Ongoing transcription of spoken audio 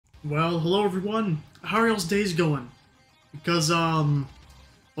Well, hello everyone. How are y'all's days going? Because,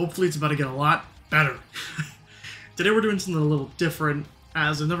 hopefully it's about to get a lot better. Today we're doing something a little different,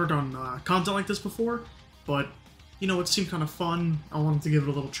 as I've never done content like this before, but, you know, it seemed kind of fun. I wanted to give it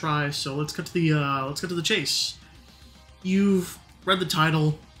a little try, so let's get to the chase. You've read the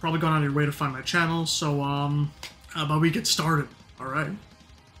title, probably gone on your way to find my channel, so, how about we get started, alright?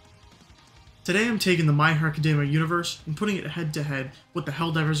 Today I'm taking the My Hero Academia universe and putting it head-to-head with the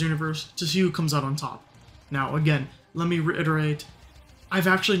Helldivers universe to see who comes out on top. Now, again, let me reiterate, I've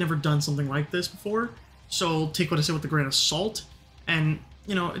actually never done something like this before, so take what I say with a grain of salt, and,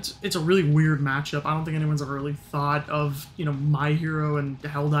 you know, it's a really weird matchup. I don't think anyone's ever really thought of, you know, My Hero and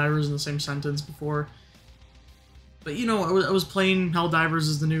Helldivers in the same sentence before. But, you know, I was playing Helldivers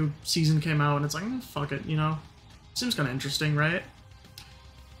as the new season came out, and it's like, fuck it, you know? Seems kind of interesting, right?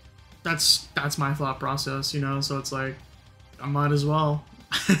 That's my thought process, you know, so it's like, I might as well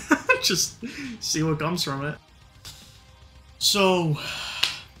just see what comes from it. So,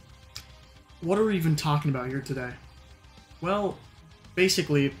 what are we even talking about here today? Well,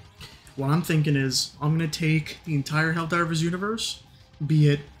 basically, what I'm thinking is, I'm going to take the entire Helldivers universe, be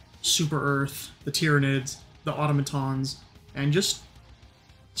it Super Earth, the Tyranids, the Automatons, and just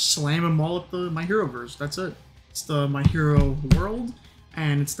slam them all at the My Hero verse. That's it. It's the My Hero world,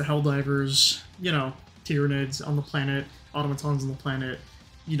 and it's the Helldivers, you know, Tyranids on the planet, Automatons on the planet,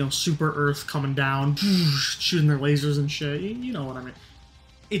 you know, Super Earth coming down, shooting their lasers and shit, you know what I mean.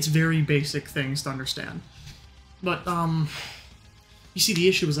 It's very basic things to understand. But, you see, the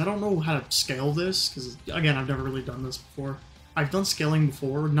issue is I don't know how to scale this, because, again, I've never really done this before. I've done scaling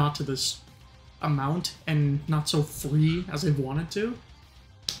before, not to this amount, and not so free as I've wanted to.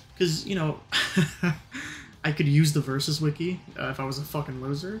 Because, you know, I could use the Versus wiki if I was a fucking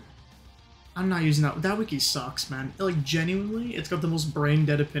loser. I'm not using that. That wiki sucks, man. Like, genuinely, it's got the most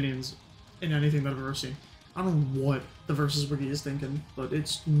brain-dead opinions in anything that I've ever seen. I don't know what the Versus wiki is thinking, but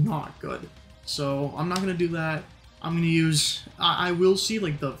it's not good. So, I'm not gonna do that. I'm gonna use... I will see,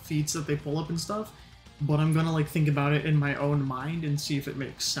 like, the feats that they pull up and stuff, but I'm gonna, like, think about it in my own mind and see if it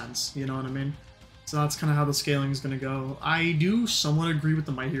makes sense, you know what I mean? So that's kind of how the scaling is gonna go. I do somewhat agree with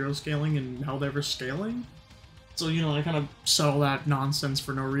the My Hero scaling and Helldivers scaling. So, you know, I kind of settle that nonsense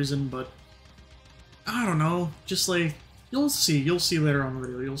for no reason, but I don't know, just like, you'll see later on in the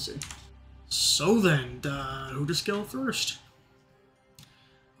video, you'll see. So then, who to scale first?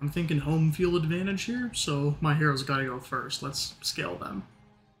 I'm thinking home field advantage here, so My Hero's gotta go first. Let's scale them.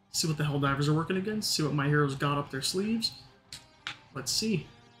 See what the Helldivers are working against, see what My Hero's got up their sleeves. Let's see.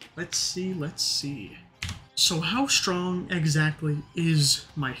 Let's see. So how strong exactly is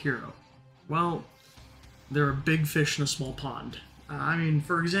My Hero? Well, they're a big fish in a small pond. I mean,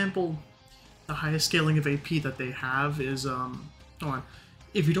 for example, the highest scaling of AP that they have is, hold on.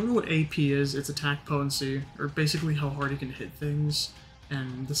 If you don't know what AP is, it's attack potency, or basically how hard you can hit things,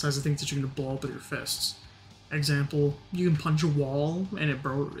 and the size of things that you're going to blow up with your fists. Example, you can punch a wall, and it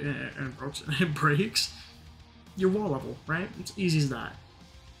breaks your wall level, right? It's easy as that.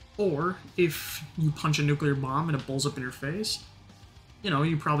 Or, if you punch a nuclear bomb and it blows up in your face, you know,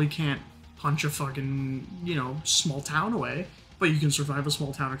 you probably can't punch a fucking, you know, small town away, but you can survive a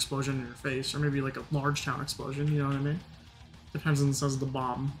small town explosion in your face, or maybe like a large town explosion, you know what I mean? Depends on the size of the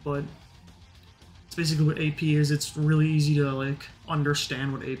bomb, but it's basically what AP is. It's really easy to, like,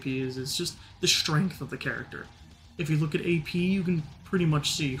 understand what AP is. It's just the strength of the character. If you look at AP, you can pretty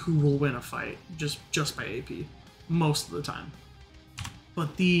much see who will win a fight, just by AP, most of the time.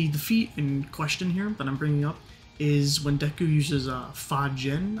 But the feat in question here that I'm bringing up is when Deku uses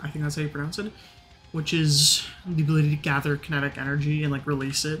Fa-Jin, I think that's how you pronounce it, which is the ability to gather kinetic energy and, like,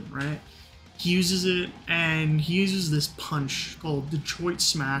 release it, right? He uses it, and he uses this punch called Detroit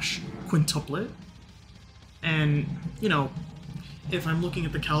Smash Quintuplet. And, you know, if I'm looking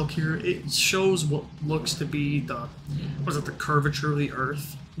at the calc here, it shows what looks to be the curvature of the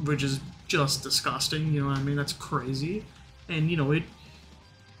Earth, which is just disgusting, you know what I mean? That's crazy. And, you know, it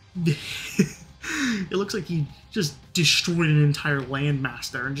looks like he just destroyed an entire landmass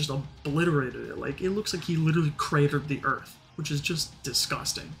there and just obliterated it. Like, it looks like he literally cratered the Earth, which is just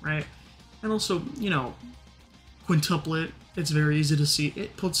disgusting, right? And also, you know, quintuplet, it's very easy to see.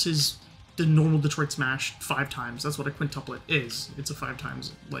 It puts the normal Detroit Smash 5 times. That's what a quintuplet is. It's a 5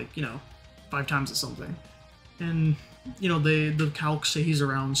 times, like, you know, 5 times of something. And, you know, the calcs say he's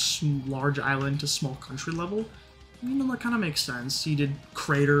around large island to small country level. You know, that kind of makes sense. He did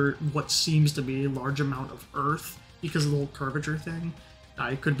crater what seems to be a large amount of Earth because of the whole curvature thing.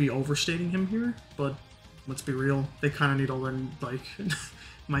 I could be overstating him here, but let's be real. They kind of need all the, like,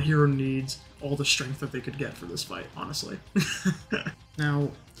 My Hero needs all the strength that they could get for this fight, honestly. Now,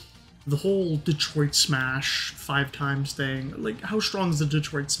 the whole Detroit Smash 5 times thing, like, how strong is the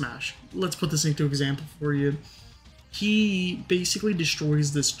Detroit Smash? Let's put this into example for you. He basically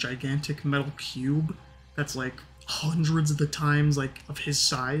destroys this gigantic metal cube that's like hundreds of the times like of his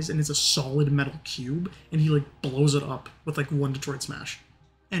size, and it's a solid metal cube, and he like blows it up with like one Detroit Smash.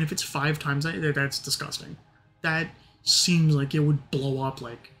 And if it's 5 times that, that's disgusting. That seems like it would blow up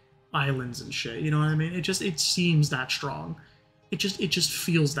like islands and shit, you know what I mean? It seems that strong. It just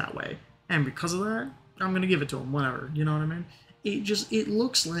feels that way. And because of that, I'm gonna give it to him, whatever, you know what I mean? It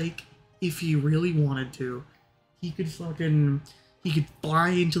looks like if he really wanted to, he could fly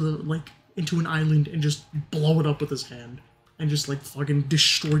into an island and just blow it up with his hand and just like fucking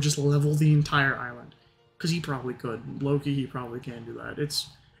destroy, just level the entire island. Cause he probably could. Loki, he probably can do that.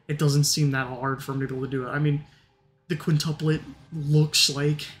 It doesn't seem that hard for him to be able to do it. I mean, the quintuplet looks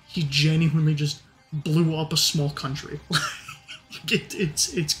like he genuinely just blew up a small country.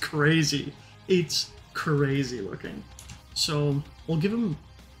 It's crazy. It's crazy looking. So we'll give him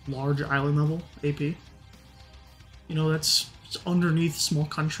large island level AP. You know, that's underneath small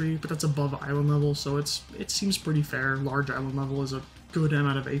country, but that's above island level, so it seems pretty fair. Large island level is a good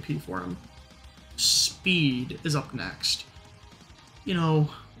amount of AP for him. Speed is up next. You know,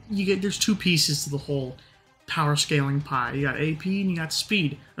 there's 2 pieces to the whole power scaling pie. You got AP and you got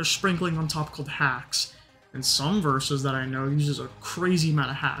speed. There's sprinkling on top called hacks. And some verses that I know uses a crazy amount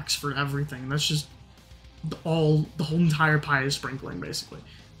of hacks for everything. That's just the whole entire pie is sprinkling, basically.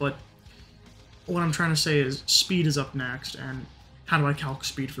 But what I'm trying to say is speed is up next, and how do I calc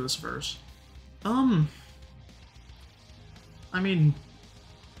speed for this verse? I mean,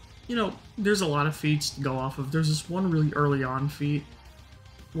 you know, there's a lot of feats to go off of. There's this one really early on feat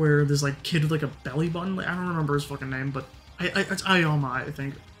where there's like kid with like a belly button. Like, I don't remember his fucking name, but it's Ayama, I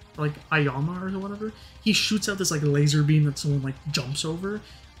think. Like Ayama or whatever. He shoots out this like laser beam that someone like jumps over,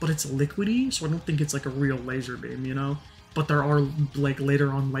 but it's liquidy, so I don't think it's like a real laser beam, you know? But there are like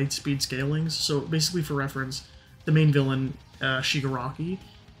later on light speed scalings. So basically, for reference, the main villain, Shigaraki,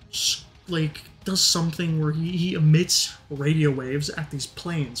 like does something where he emits radio waves at these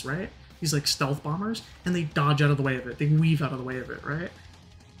planes, right? These like stealth bombers, and they dodge out of the way of it. They weave out of the way of it, right?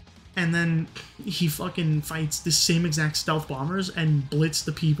 And then he fucking fights the same exact stealth bombers and blitz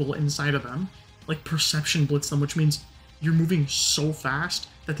the people inside of them. Like perception blitz them, which means you're moving so fast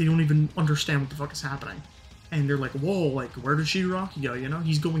that they don't even understand what the fuck is happening. And they're like, whoa, like where did Shigaraki go, you know?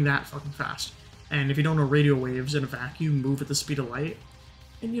 He's going that fucking fast. And if you don't know, radio waves in a vacuum move at the speed of light.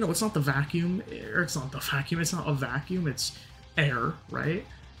 And you know, it's not the vacuum, or it's not the vacuum, it's not a vacuum, it's air, right?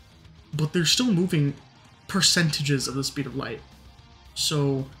 But they're still moving percentages of the speed of light.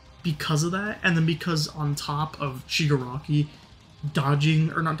 So because of that, and then because on top of Shigaraki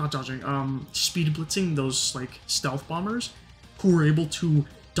dodging, or not dodging, speed blitzing those like stealth bombers who were able to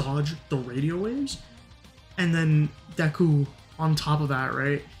dodge the radio waves, and then Deku on top of that,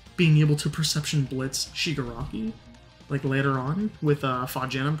 right, being able to perception blitz Shigaraki, like later on with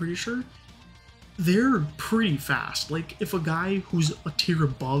Fajin, I'm pretty sure, they're pretty fast. Like if a guy who's a tier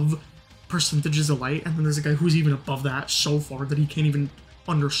above percentages of light, and then there's a guy who's even above that so far that he can't even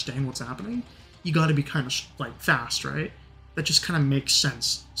understand what's happening, you gotta be kind of like fast, right? That just kind of makes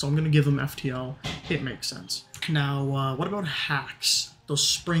sense. So I'm gonna give them FTL. It makes sense. Now, what about hacks? Those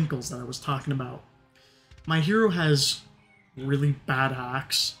sprinkles that I was talking about. My hero has really bad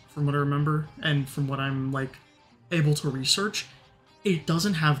hacks, from what I remember, and from what I'm like able to research. It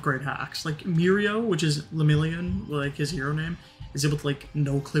doesn't have great hacks. Like Mirio, which is Lemillion, like his hero name, is able to like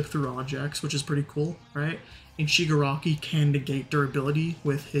no clip through objects, which is pretty cool, right? And Shigaraki can negate durability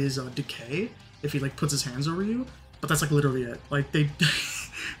with his decay if he like puts his hands over you, but that's like literally it. Like they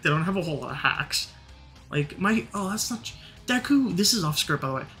they don't have a whole lot of hacks. Like that's not Deku. This is off script, by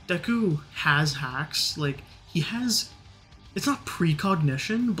the way. Deku has hacks. Like he has, it's not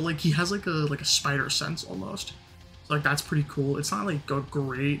precognition, but like he has like a spider sense almost. So like that's pretty cool. It's not like a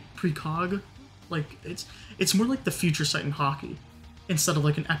great precog. Like it's more like the future sight in hockey instead of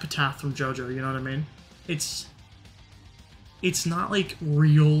like an epitaph from JoJo. You know what I mean? It's not like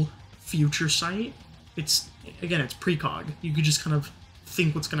real future sight. It's precog. You could just kind of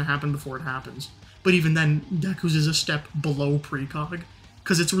think what's going to happen before it happens. But even then, Deku's is a step below precog,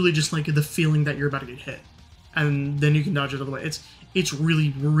 because it's really just like the feeling that you're about to get hit, and then you can dodge it out of the way. It's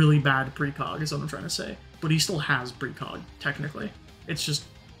really, really bad precog is what I'm trying to say. But he still has precog, technically. It's just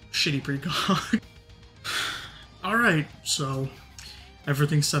shitty precog. Alright, so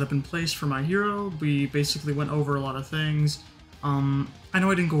everything's set up in place for my hero. We basically went over a lot of things. I know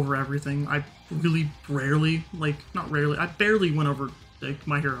I didn't go over everything. I really rarely, I barely went over like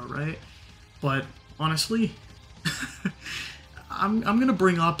my hero, right? But honestly, I'm gonna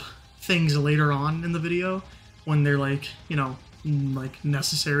bring up things later on in the video when they're like, you know, like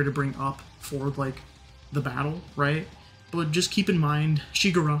necessary to bring up for like the battle, right? But just keep in mind,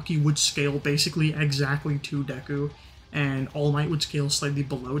 Shigaraki would scale basically exactly to Deku, and All Might would scale slightly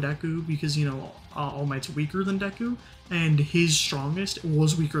below Deku because, you know, All Might's weaker than Deku, and his strongest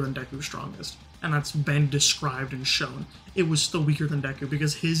was weaker than Deku's strongest. And that's been described and shown. It was still weaker than Deku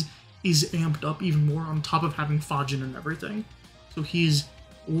because his is amped up even more on top of having Fajin and everything. So he's,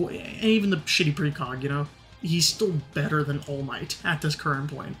 and even the shitty precog, you know, he's still better than All Might at this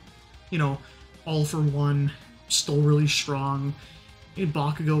current point. You know, All for One, still really strong.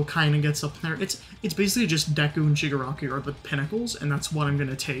 Bakugo kind of gets up there. It's basically just Deku and Shigaraki are the pinnacles, and that's what I'm going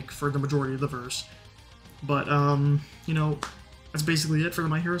to take for the majority of the verse. But, you know, that's basically it for the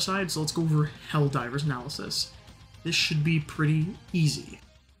My Hero side, so let's go over Helldivers analysis. This should be pretty easy.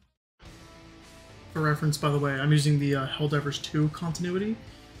 For reference, by the way, I'm using the Helldivers 2 continuity,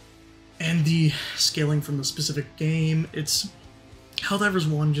 and the scaling from the specific game. It's Helldivers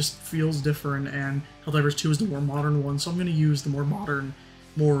 1 just feels different, and Helldivers 2 is the more modern one, so I'm going to use the more modern,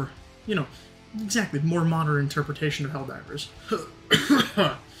 more, you know, exactly, more modern interpretation of Helldivers.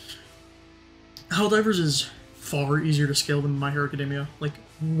 Helldivers is far easier to scale than My Hero Academia, like,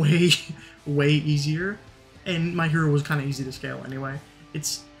 way, way easier, and My Hero was kind of easy to scale anyway.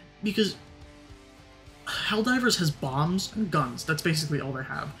 It's because Helldivers has bombs and guns, that's basically all they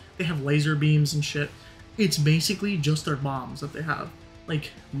have. They have laser beams and shit. It's basically just their bombs that they have.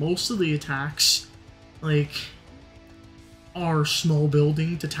 Like, most of the attacks, like, are small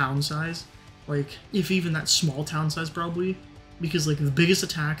building to town size. Like, if even that small town size, probably. Because, like, the biggest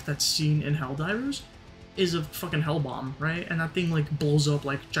attack that's seen in Helldivers is a fucking Hell Bomb, right? And that thing, like, blows up,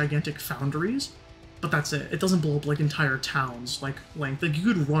 like, gigantic foundries. But that's it. It doesn't blow up, like, entire towns, like, length. Like, you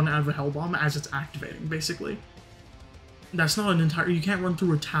could run out of a Hell Bomb as it's activating, basically. That's not an entire... You can't run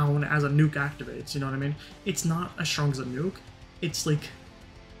through a town as a nuke activates, you know what I mean? It's not as strong as a nuke. It's like...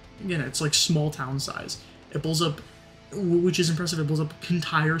 You know, it's like small town size. It blows up... Which is impressive. It blows up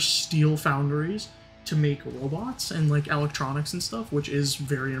entire steel foundries to make robots and, like, electronics and stuff, which is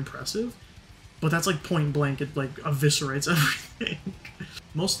very impressive. But that's, like, point blank. It, like, eviscerates everything.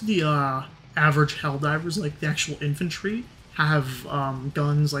 Most of the, average Helldivers, like, the actual infantry, have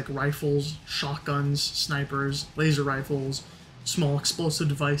guns like rifles, shotguns, snipers, laser rifles, small explosive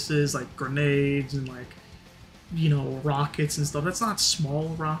devices like grenades and, like, you know, rockets and stuff. That's not small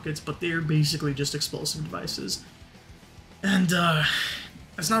rockets, but they're basically just explosive devices. And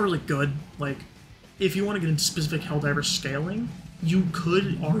it's not really good. Like, if you want to get into specific Helldiver scaling, you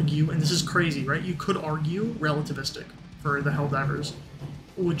could argue, and this is crazy, right? You could argue relativistic for the Helldivers,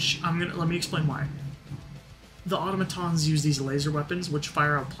 which let me explain why. The automatons use these laser weapons which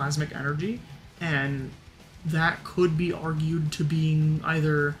fire out plasmic energy, and that could be argued to being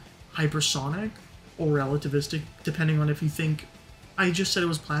either hypersonic or relativistic, depending on if you think... I just said it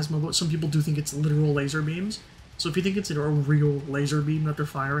was plasma, but some people do think it's literal laser beams. So if you think it's a real laser beam that they're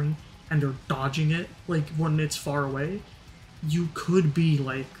firing, and they're dodging it, like, when it's far away, you could be,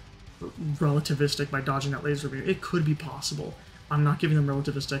 like, relativistic by dodging that laser beam. It could be possible. I'm not giving them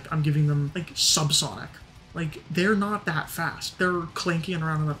relativistic, I'm giving them, like, subsonic. Like, they're not that fast. They're clanking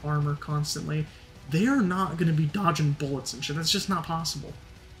around in that armor constantly. They are not going to be dodging bullets and shit. That's just not possible.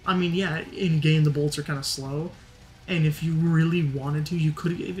 I mean, yeah, in-game the bullets are kind of slow, and if you really wanted to, you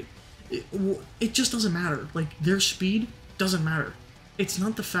could... It just doesn't matter. Like, their speed doesn't matter. It's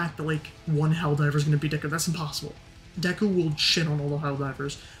not the fact that, like, one Helldiver is going to beat Deku. That's impossible. Deku will shit on all the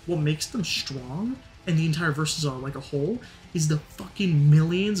Helldivers. What makes them strong, and the entire verse like a whole, is the fucking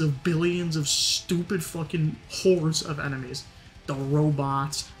millions of billions of stupid fucking hordes of enemies. The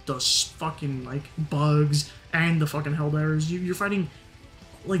robots, the fucking, like, bugs, and the fucking Helldivers. You're fighting,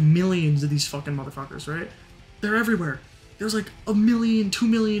 like, millions of these fucking motherfuckers, right? They're everywhere. There's, like, 1 million, 2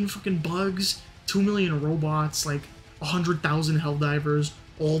 million fucking bugs, 2 million robots, like, 100,000 Helldivers,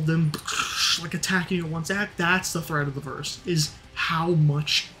 all of them, like, attacking at once. That's the threat of the verse, is how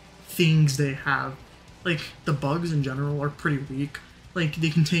much things they have. Like, the bugs in general are pretty weak. Like, they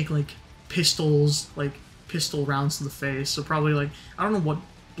can take, like, pistols, like, pistol rounds to the face, so probably, like, I don't know what,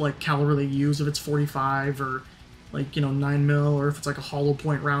 like, caliber they use, if it's 45 or, like, you know, 9mm, or if it's, like, a hollow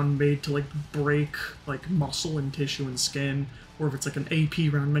point round made to, like, break, like, muscle and tissue and skin, or if it's, like, an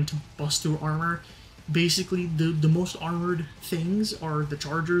AP round meant to bust through armor. Basically, the most armored things are the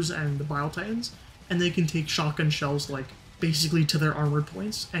Chargers and the Bile Titans, and they can take shotgun shells, like, basically to their armored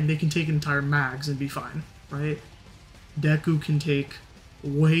points, and they can take entire mags and be fine, right? Deku can take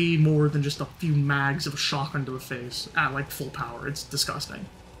way more than just a few mags of a shotgun to the face at, like, full power. It's disgusting.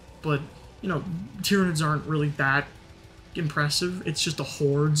 But, you know, Tyranids aren't really that impressive. It's just the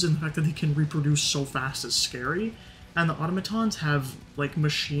hordes and the fact that they can reproduce so fast is scary. And the automatons have, like,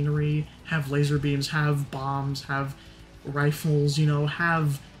 machinery, have laser beams, have bombs, have rifles, you know,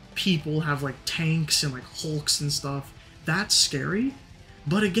 have people, have, like, tanks and, like, hulks and stuff. That's scary.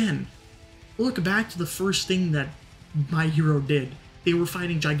 But again, look back to the first thing that My Hero did. They were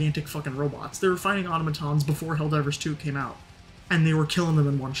fighting gigantic fucking robots. They were fighting automatons before Helldivers 2 came out. And they were killing them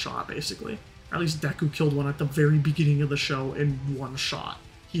in one shot, basically. Or at least Deku killed one at the very beginning of the show in one shot.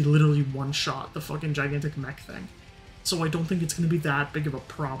 He literally one-shot the fucking gigantic mech thing. So I don't think it's going to be that big of a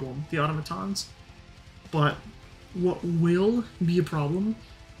problem, the automatons. But what will be a problem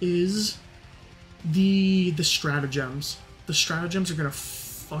is the stratagems. The stratagems are going to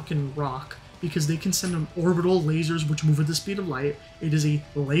fucking rock, because they can send them orbital lasers which move at the speed of light. It is a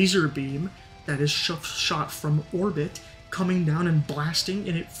laser beam that is shot from orbit, coming down and blasting,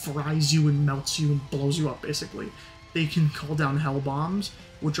 and it fries you and melts you and blows you up, basically. They can call down hell bombs,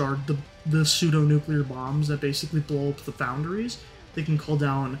 which are the pseudo-nuclear bombs that basically blow up the foundries. They can call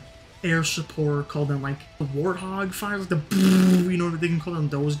down air support, call down, like, the Warthog fires, like the you know, they can call down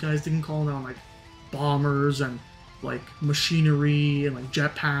those guys. They can call down, like, bombers and, like, machinery and, like,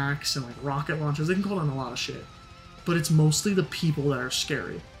 jetpacks and, like, rocket launchers. They can call down a lot of shit. But it's mostly the people that are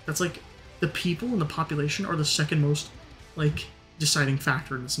scary. That's, like, the people and the population are the second most, like, deciding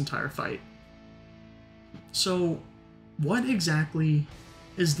factor in this entire fight. So, what exactly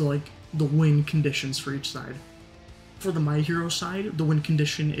is the win conditions for each side? For the My Hero side, the win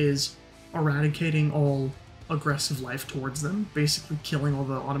condition is eradicating all aggressive life towards them, basically killing all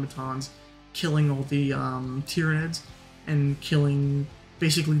the automatons, killing all the Tyranids, and killing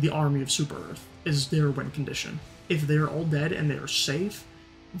basically the army of Super Earth is their win condition. If they're all dead and they're safe,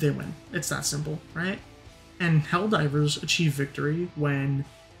 they win. It's that simple, right? And Helldivers achieve victory when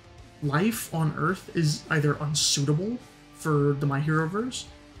life on Earth is either unsuitable for the My Heroverse,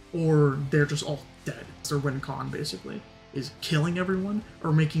 or they're just all dead. It's their win con, basically, is killing everyone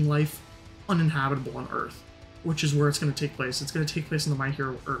or making life uninhabitable on Earth, which is where it's going to take place. It's going to take place in the My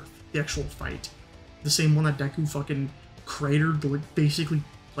Hero Earth, the actual fight. The same one that Deku fucking cratered, basically,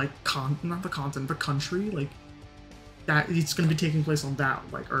 like, not the continent, the country, like, that, it's going to be taking place on that,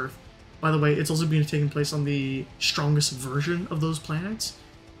 like, Earth. By the way, it's also being taking place on the strongest version of those planets.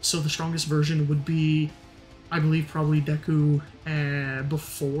 So the strongest version would be, I believe, probably Deku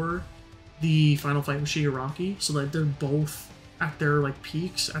before the final fight with Shigaraki, so that they're both at their, like,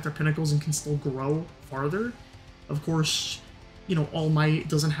 peaks, at their pinnacles, and can still grow farther. Of course, you know, All Might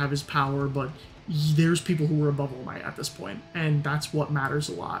doesn't have his power, but there's people who are above All Might at this point, and that's what matters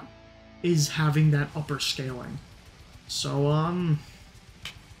a lot, is having that upper scaling. So,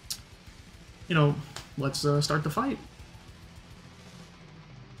 you know, let's start the fight.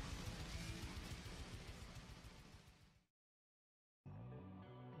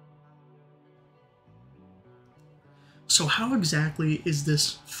 So how exactly is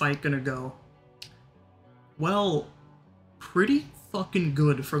this fight gonna go? Well, pretty fucking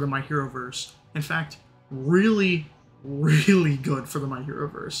good for the My Heroverse. In fact, really, really good for the My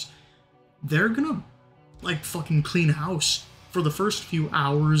Heroverse. They're gonna, like, fucking clean house. For the first few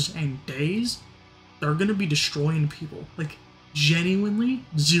hours and days, they're gonna be destroying people. Like, genuinely,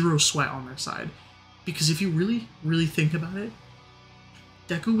 zero sweat on their side. Because if you really, really think about it,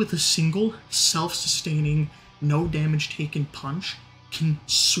 Deku with a single, self-sustaining, no damage taken punch can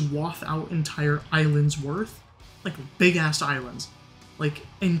swath out entire islands worth, like big-ass islands, like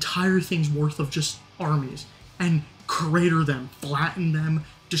entire things worth of just armies, and crater them, flatten them,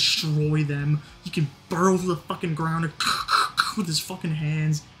 destroy them. He can burrow through the fucking ground with his fucking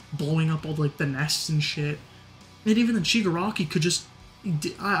hands, blowing up all, like, the nests and shit. And even then, Shigaraki could just...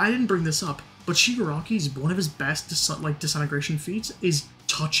 I didn't bring this up, but Shigaraki's one of his best disintegration feats is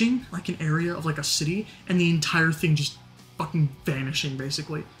touching, like, an area of, like, a city, and the entire thing just fucking vanishing,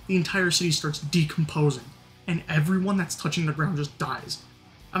 basically. The entire city starts decomposing, and everyone that's touching the ground just dies.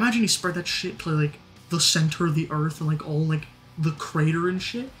 Imagine you spread that shit to, like, the center of the Earth and, like, all, like, the crater and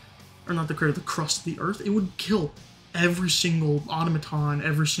shit. Or not the crater, the crust of the Earth. It would kill every single automaton,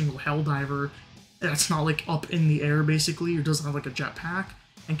 every single helldiver that's not, like, up in the air, basically, or doesn't have, like, a jetpack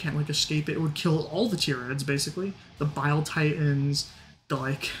and can't, like, escape it. It would kill all the Tyranids, basically. The Bile Titans,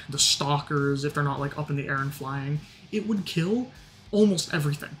 the Stalkers, if they're not, like, up in the air and flying. It would kill almost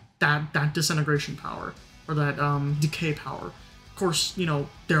everything. That disintegration power, or that decay power. Of course, you know,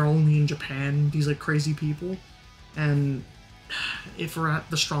 they're only in Japan, these, like, crazy people. And if we're at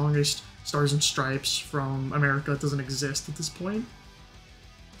the strongest Stars and Stripes from America, it doesn't exist at this point,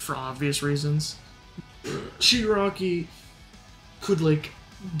 for obvious reasons. Shigaraki could, like,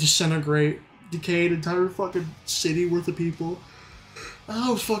 disintegrate decayed entire fucking city worth of people.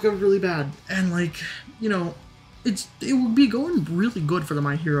 Oh, it was fucking really bad. And like, you know, it would be going really good for the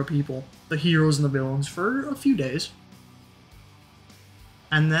My Hero people, the heroes and the villains, for a few days.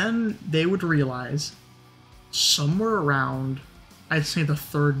 And then they would realize somewhere around, I'd say the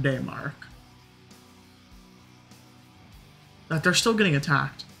 3rd day mark, that they're still getting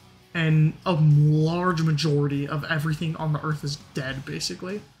attacked. And a large majority of everything on the Earth is dead,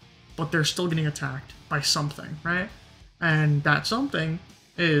 basically. But they're still getting attacked by something, right? And that something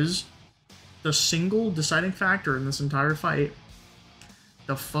is the single deciding factor in this entire fight: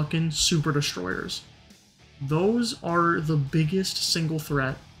 the fucking super destroyers. Those are the biggest single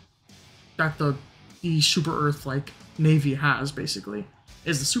threat that the Super Earth like Navy has, basically,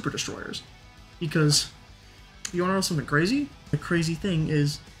 is the super destroyers. Because you wanna know something crazy? The crazy thing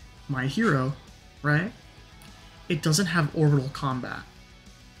is, My Hero, right? It doesn't have orbital combat,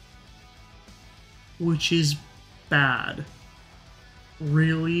 which is bad.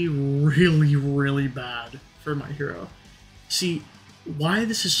 Really, really, really bad for My Hero. See, why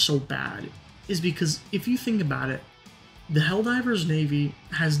this is so bad is because if you think about it, the Helldivers Navy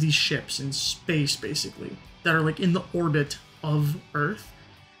has these ships in space, basically, that are like in the orbit of Earth,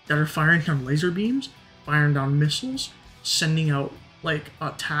 that are firing down laser beams, firing down missiles, sending out like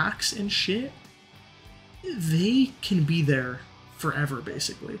attacks and shit. They can be there forever,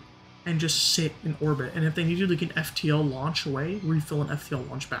 basically, and just sit in orbit. And if they needed like an FTL launch away, refill an FTL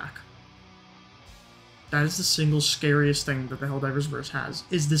launch back. That is the single scariest thing that the Helldivers verse has,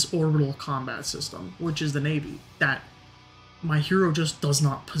 is this orbital combat system, which is the Navy, that My Hero just does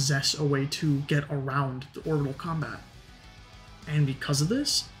not possess a way to get around the orbital combat. And because of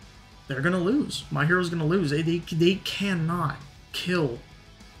this, they're gonna lose. My Hero's gonna lose. They cannot kill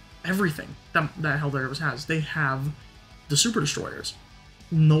everything that Helldivers has. They have the super destroyers.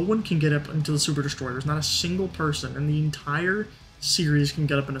 No one can get up into the super destroyers. Not a single person in the entire series can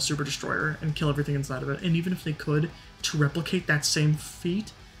get up in a super destroyer and kill everything inside of it. And even if they could, to replicate that same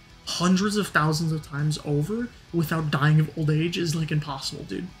feat hundreds of thousands of times over without dying of old age is like impossible,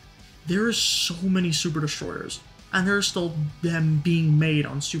 dude. There are so many super destroyers, and there's still them being made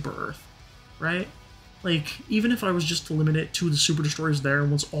on Super Earth, right? Like, even if I was just to limit it to the super destroyers there, and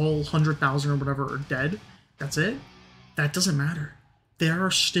once all 100,000 or whatever are dead, that's it, that doesn't matter. There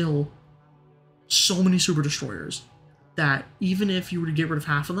are still so many super destroyers that even if you were to get rid of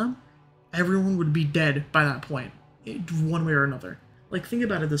half of them, everyone would be dead by that point, one way or another. Like, think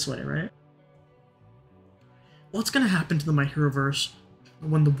about it this way, right? What's gonna happen to the My Heroverse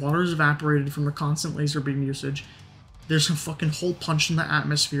when the water's evaporated from the constant laser beam usage? There's a fucking hole punched in the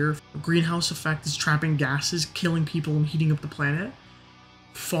atmosphere. A greenhouse effect is trapping gases, killing people and heating up the planet.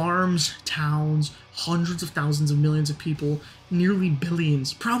 Farms, towns, hundreds of thousands of millions of people, nearly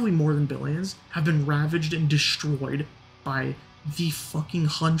billions, probably more than billions, have been ravaged and destroyed by the fucking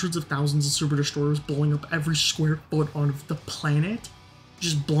hundreds of thousands of super destroyers blowing up every square foot of the planet,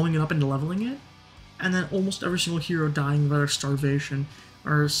 just blowing it up and leveling it, and then almost every single hero dying of either starvation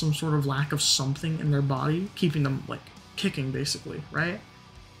or some sort of lack of something in their body, keeping them, like, kicking, basically, right?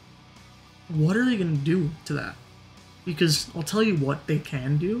 What are they gonna do to that? Because I'll tell you what they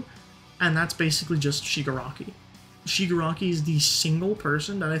can do, and that's basically just Shigaraki. Shigaraki is the single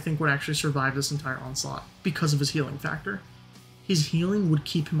person that I think would actually survive this entire onslaught because of his healing factor. His healing would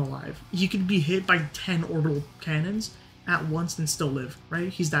keep him alive. He could be hit by 10 orbital cannons at once and still live, right?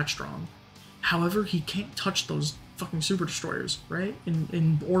 He's that strong. However, he can't touch those fucking super destroyers, right?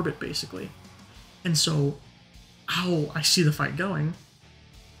 In orbit, basically. And so, how I see the fight going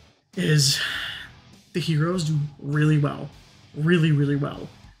is the heroes do really well. Really, really well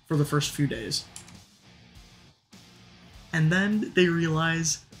for the first few days. And then they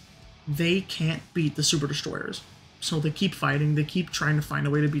realize they can't beat the super destroyers. So they keep fighting, they keep trying to find a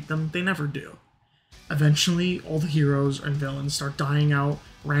way to beat them, they never do. Eventually, all the heroes and villains start dying out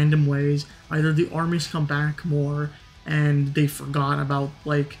random ways. Either the armies come back more, and they forgot about,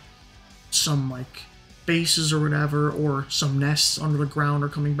 like, some, like, bases or whatever, or some nests under the ground are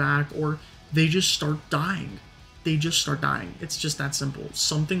coming back, or they just start dying. They just start dying. It's just that simple.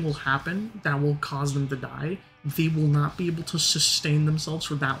 Something will happen that will cause them to die. They will not be able to sustain themselves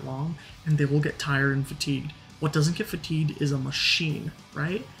for that long, and they will get tired and fatigued. What doesn't get fatigued is a machine,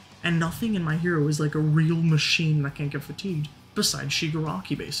 right? And nothing in My Hero is like a real machine that can't get fatigued, besides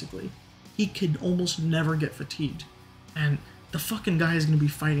Shigaraki, basically. He could almost never get fatigued. And the fucking guy is going to be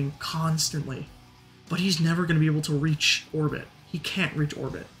fighting constantly. But he's never going to be able to reach orbit. He can't reach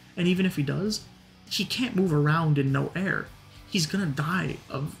orbit. And even if he does, he can't move around in no air. He's going to die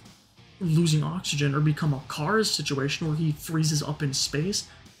of losing oxygen or become a Cars situation where he freezes up in space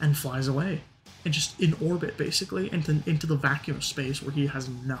and flies away. and just in orbit, basically, into the vacuum of space where he has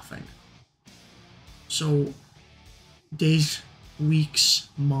nothing. So days, weeks,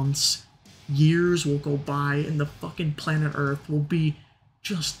 months, years will go by, and the fucking planet Earth will be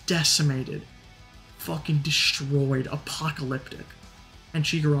just decimated, fucking destroyed, apocalyptic. And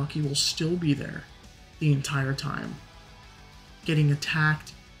Shigaraki will still be there the entire time, getting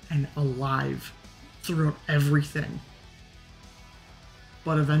attacked and alive throughout everything.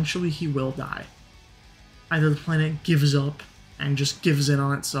 But eventually he will die. Either the planet gives up and just gives in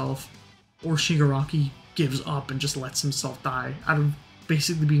on itself, or Shigaraki gives up and just lets himself die out of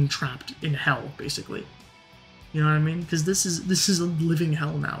basically being trapped in hell, basically. You know what I mean? Because this is a living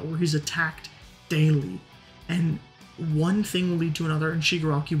hell now, where he's attacked daily, and one thing will lead to another, and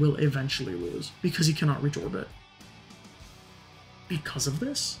Shigaraki will eventually lose, because he cannot reach orbit. Because of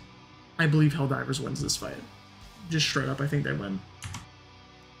this, I believe Helldivers wins this fight. Just straight up, I think they win.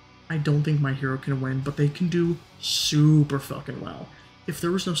 I don't think My Hero can win, but they can do super fucking well. If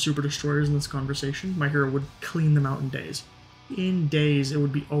there was no Super Destroyers in this conversation, My Hero would clean them out in days. In days, it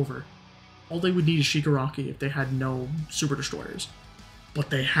would be over. All they would need is Shigaraki if they had no Super Destroyers. But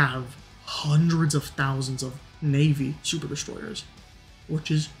they have hundreds of thousands of Navy Super Destroyers, which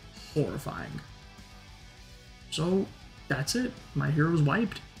is horrifying. So, that's it. My Hero's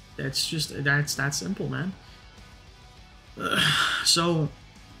wiped. That's that simple, man. So,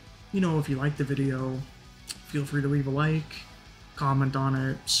 you know, if you like the video, feel free to leave a like, comment on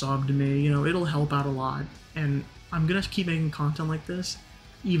it, sub to me, you know, it'll help out a lot. And I'm gonna keep making content like this,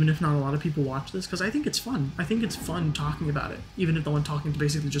 even if not a lot of people watch this, because I think it's fun. I think it's fun talking about it. Even if I'm talking to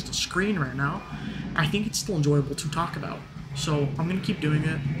basically just a screen right now, I think it's still enjoyable to talk about. So I'm gonna keep doing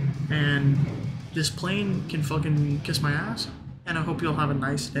it, and this plane can fucking kiss my ass, and I hope you'll have a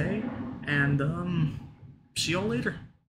nice day, and see y'all later.